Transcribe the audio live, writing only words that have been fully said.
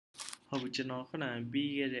ဟုတ်ပြီကျွန်တော်ခုနက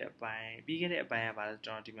ပြီးခဲ့တဲ့အပိုင်းကပါ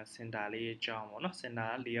ကျွန်တော်ဒီမှာ center လေးအကြောင်းပေါ့နော် center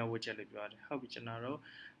က layer widget လို့ပြောတယ်ဟုတ်ပြီကျွန်တော်တို့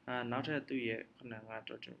နောက်ထပ်သူ့ရဲ့ခုနက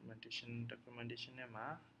documentation ထဲမှာ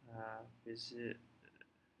basic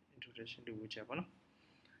introduction to widget ပေါ့နော်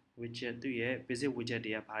widget သူ့ရဲ့ basic widget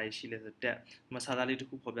တွေကဘာတွေရှိလဲဆို tab မစာသားလေးတစ်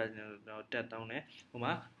ခုဖော်ပြချင်တယ်တော့ tab တောင်းတယ်ဟို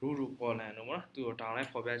မှာ row column တော့ပေါ့နော်သူ့ကို down လိုက်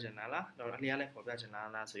ဖော်ပြချင်တာလားတော့အလျားလိုက်ဖော်ပြချင်တာ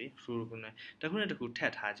လားဆိုရင် row ကိုတစ်ခုနဲ့တစ်ခုထ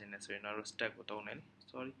ပ်ထားခြင်းနဲ့ဆိုရင်တော့ stack ကိုတုံးတယ်လေ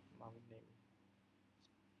sorry မဟုတ်နေ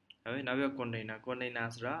ဘူးနောက်ပြီး container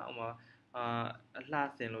ဆိုတာဟိုမှာအလှ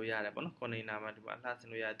ဆင်လို့ရတယ်ပေါ့နော် container မှာဒီမှာအလှဆင်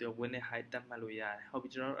လို့ရတယ်သူက width နဲ့ height သတ်မှတ်လို့ရတယ်ဟုတ်ပြီ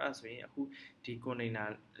ကျွန်တော်တို့အဲ့ဆိုရင်အခုဒီ container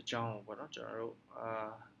အကြောင်းကိုပေါ့နော်ကျွန်တော်တို့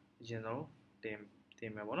အရင်ဆုံးတ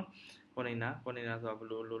င်မယ်ပေါ့နော် container ဆိုတာဘယ်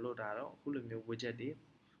လိုလုပ်တာတော့အခုလိုမျိုး widget တွေ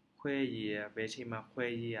ခွဲရေးရဘယ်ချိန်မှာခွဲ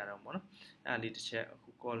ရေးရတော့ပေါ့နော်အဲ့ဒါလေးတစ်ချက်အခု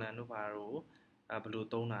column တို့ဘာတို့ဘယ်လို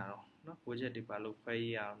သုံးတာတော့နော် widget တွေဘာလို့ခွဲ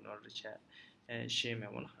ရေးရအောင်တော့တစ်ချက်ရှင်းမ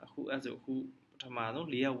ယ်ပေါ့နော်အခုအဲ့ဆိုအခုပထမဆုံး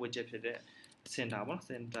layer widget ဖြစ်တဲ့ center ပေါ့နော်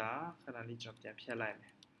center ခဏလေးကျွန်တော်ပြန်ဖြတ်လိုက်မ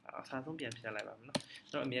ယ်အစားဆုံးပြန်ဖြတ်လိုက်ပါမယ်နော်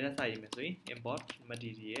ကျွန်တော်အများနဲ့စာရေးမယ်ဆိုရင် import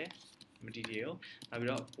material နောက်ပြီး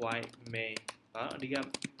တော့ void main အဓိက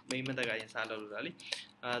main method ကအရင်စလုပ်လို့တာလေ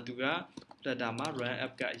သူက flutter မှာ run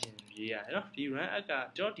app ကအရင်ရေးရတယ်နော်ဒီ run app က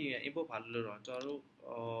ကျွန်တော်ဒီ import ဘာလို့လုပ်တော့ကျွန်တော်တို့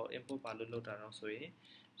import ဘာလို့လုပ်တာတော့ဆိုရင်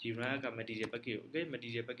ဒီ run app က material package ကို okay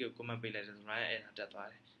material package ကို comment ပေးလိုက်တယ် run app တက်သွား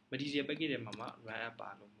တယ် material package ထဲမှာ run app ပါ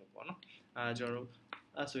လို့မို့ပေါ့နော်ကျွန်တော်တို့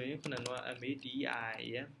အဲ့ဆိုရင်ခုနက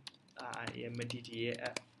material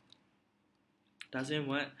app ဒါဆိုရင်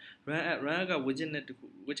run app က widget တ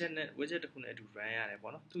စ်ခုနဲ့အတူ run ရတယ်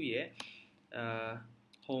ပေါ့နော်သူ့ရဲ့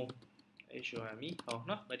home HOME ဟုတ်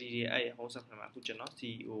နော် material အဲ့ home subfile မှာအခုကျွန်တော်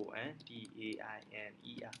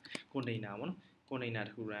container ပေါ့နော် container တ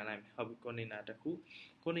စ်ခု run လိုက်မယ်ဟုတ်ပြီ container တစ်ခု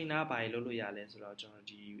container ဘာလို့လုပ်ရလဲဆိုတော့ကျွန်တော်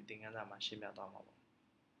ဒီသင်ခန်းစာမှာရှင်းပြသွားမှာပေါ့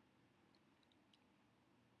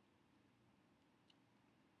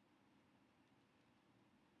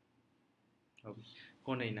ဟုတ်ပြီ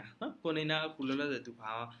container နော် container အခုလောလောဆယ်သူ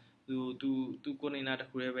ဘာသူ container တစ်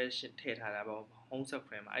ခုတည်းပဲထည့်ထားတာပေါ့ home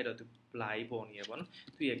subfile မှာအဲ့တော့သူ blur ကြီးပေါ်နေရပေါ့နော်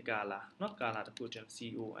သူရဲ့ color နော် color တစ်ခုကျွန်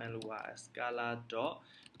တော် colors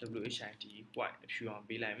color.white အဖြူအောင်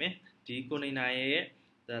ပေးလိုက်မယ်ဒီ container ရဲ့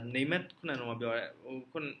name ခုနကတော့ပြောရဲ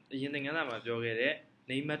ခုအရင်သင်ခန်းစာမှာပြောခဲ့တဲ့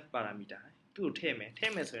name parameter သူ့ကိုထည့်မ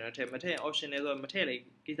ယ်ဆိုရင်တော့ထည့်မထည့် optional ဆိုတော့မထည့်လေ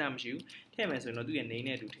ကိစ္စမရှိဘူးထည့်မယ်ဆိုရင်တော့သူ့ရဲ့ name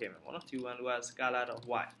နဲ့အတူထည့်မယ်ပေါ့နော်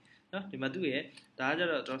color.white နော်ဒီမှာသူ့ရဲ့ဒါကကြ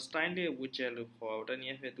တော့ style widget လို့ခေါ်တန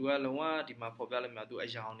ည်းအားဖြင့်သူကလုံးဝဒီမှာဖော်ပြလိုက်မှာသူအ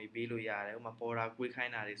ယောင်တွေပေးလို့ရတယ်ဥပမာ border ကွေးခို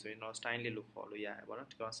င်းတာတွေဆိုရင်တော့ style လို့ခေါ်လို့ရတယ်ပေါ့နော်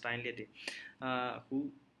ဒီကောင် style တွေအခု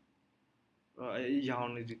အယောင်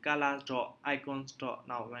တွေ color.icons.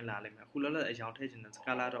 နောက်ပိုင်းလာလိမ့်မယ်အခုလောလောဆယ်အယောင်ထည့်ချင်တဲ့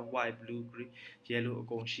color.white blue green yellow အ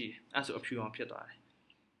ကုန်ရှိတယ်အဲ့ဆိုအဖြူအောင်ဖြစ်သွားတယ်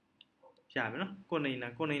ရပြီနော် container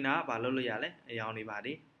ကဘာလုပ်လို့ရလဲအယောင်တွေပါ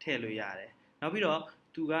တွေထည့်လို့ရတယ်နောက်ပြီးတော့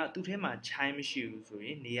သူ့ထဲမှာ child မရှိဘူးဆိုရ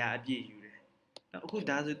င်နေရာအပြည့်ယူတယ်အခု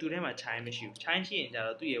ဒါဆိုသူ့ထဲမှာ child မရှိဘူး child ရှိရင်ကြ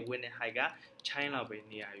တော့သူ့ရဲ့ width နဲ့ height က child လောက်ပဲ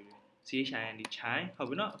နေရာယူတယ်child ဟုတ်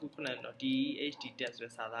ပြီနော်အခုခုနကတော့ DHT test ဆို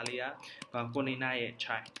တဲ့စာသားလေးက container ရဲ့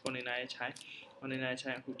child အ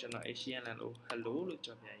ခုကျွန်တော် HTML လို့ hello လို့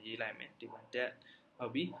ကျွန်တော်ပြန်ရေးလိုက်မယ်ဒီမှာ that ဟု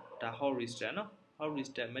တ်ပြီဒါ horizontal နော်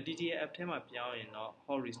horizontal material app ထဲမှာပြောင်းရင်တော့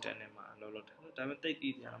horizontal နဲ့မှာလို့ဒါပေမဲ့တိတ်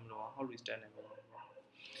ပြီးကြမလို့ horizontal နဲ့ပဲ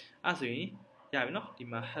အဲ့ဆိုရင်ရပြီနော်ဒီ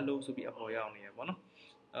မှာ hello ဆိုပြီးအပေါ်ရောက်နေရပေါ့နော်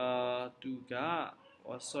သူက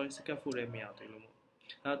sorry scaffold ထဲမရောက်သေးလို့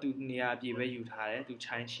နောက်သူနေရာအပြည့်ပဲယူထားတယ်သူ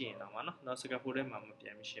child ရှိရင်တော့မှာနော်နောက် scaffold ထဲမှာမပြ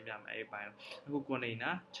န်ရှင်းပြမယ်အဲ့ပိုင်းအခု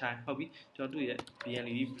container child ဟုတ်ပြီကျွန်တော်တို့ရဲ့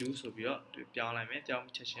BLE blue ဆိုပြီးတော့ပြောင်းလိုက်မယ်ပြောင်း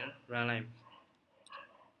ချက်ချင်း run လိုက်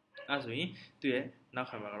အဲ့ဆိုရင်သူရဲ့နောက်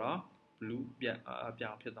ခံမှာတော့ blue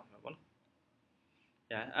ပြောင်းဖြစ်သွားမှာပေါ့နော်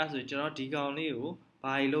အဲ့ဆိုကျွန်တော်ဒီကောင်လေးကို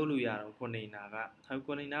ဘာလို့လုပ်ရတော့ container က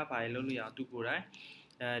container ဘာလို့လုပ်ရအောင်သူကိုယ်တိုင်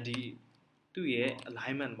ဒီသူ့ရဲ့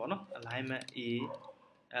alignment ပေါ့နော် alignment A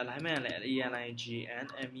alignment ကလည်း ALIGN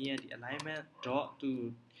MENT alignment dot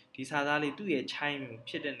ဒီစာသားလေးသူ့ရဲ့ child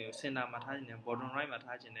ဖြစ်တဲ့နေကို center မှာထားခြင်းနဲ့ bottom right မှာ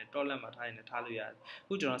ထားခြင်းနဲ့ top left မှာထားခြင်းနဲ့ထားလို့ရတယ်အ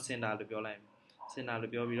ခုကျွန်တော် center လို့ပြောလိုက်မယ် center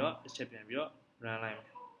လို့ပြောပြီးတော့တစ်ချက်ပြန်ပြီးတော့ run လိုက်မ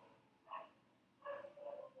ယ်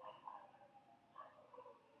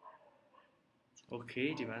โอเค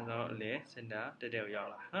ဒီမှာဆိုတော့အလဲ center တက်တက်ကိုရောက်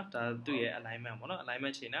လာနော်ဒါသူ့ရဲ့ alignment ပေါ့နော်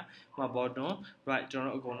alignment ချိန်တာဟိုမှာ bottom right ကျွန်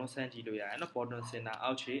တော်တို့အကုန်လုံးစမ်းကြည့်လို့ရတယ်နော် bottom center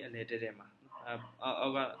အောက်ခြေအလဲတက်တက်မှာအော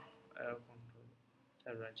က်က control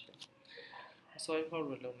tab right sorry for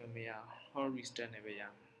လုံးနဲ့မရ horizontal နဲ့ပဲရ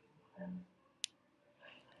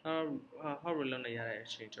horizontal နဲ့ရတဲ့အ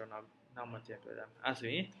ချိန်ကျွန်တော်နောက်မှပြန်ပြောကြမယ်အဲ့ဆို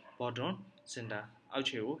ရင် bottom center အောက်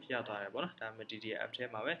ခြေကိုရောက်သွားတယ်ပေါ့နော်ဒါ material app ထဲ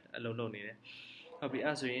မှာပဲအလုံးလုံးနေတယ် ဟုတ်ပြီ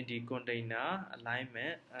အဲ့ဆိုရင်ဒီ container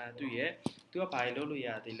alignment သူကဘာလို့လုပ်လို့ရ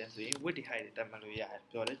သေးလဲဆိုရင် width height တွေတက်မှတ်လို့ရတယ်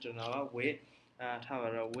ပြောတယ်ကျွန်တော်က width ထားပါ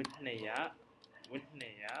တော့ width 200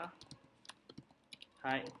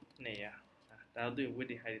 height 200ဒါတော့သူ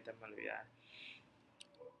width height တွေတက်မှတ်လို့ရတယ်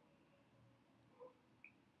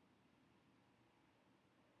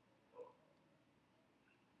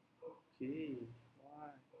Okay,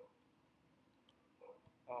 why?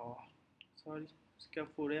 Oh, sorry.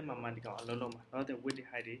 Scaffold ထဲမှာမှဒီကောင်အလုံးလုံးမှာတော့တဲ့ width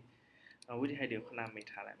height ကိုခဏမိတ်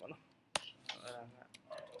ထားလိုက်ပါတော့အဲ့ဒါက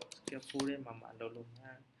scaffold ထဲမှာအလုံးလုံး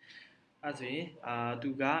မှာအဲ့ဆိုရင်သူ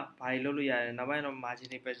ကဘာလုပ်လို့ရတယ်နောက်ပိုင်းတော့ margin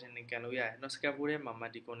pattern တွေကန်လို့ရတယ်เนาะ scaffold ထဲမှာ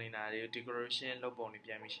ဒီ container တွေ decoration လုပ်ပုံတွေ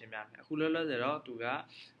ပြန်ပြီးရှင်းပြမယ်အခုလောလောဆယ်တော့သူက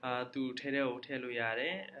သူထဲကိုထည့်လို့ရတ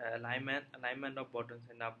ယ် alignment of bottom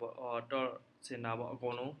center ပေါ့ top center ပေါ့အကု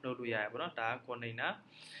န်လုံးလုပ်လို့ရတယ်ပေါ့เนาะဒါက container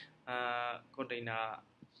container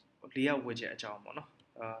layout widget အကြောင်းပေါ့เนาะ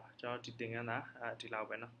ကျွန်တော်ဒီသင်ခန်းစာဒီလောက်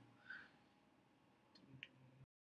ပဲเนาะ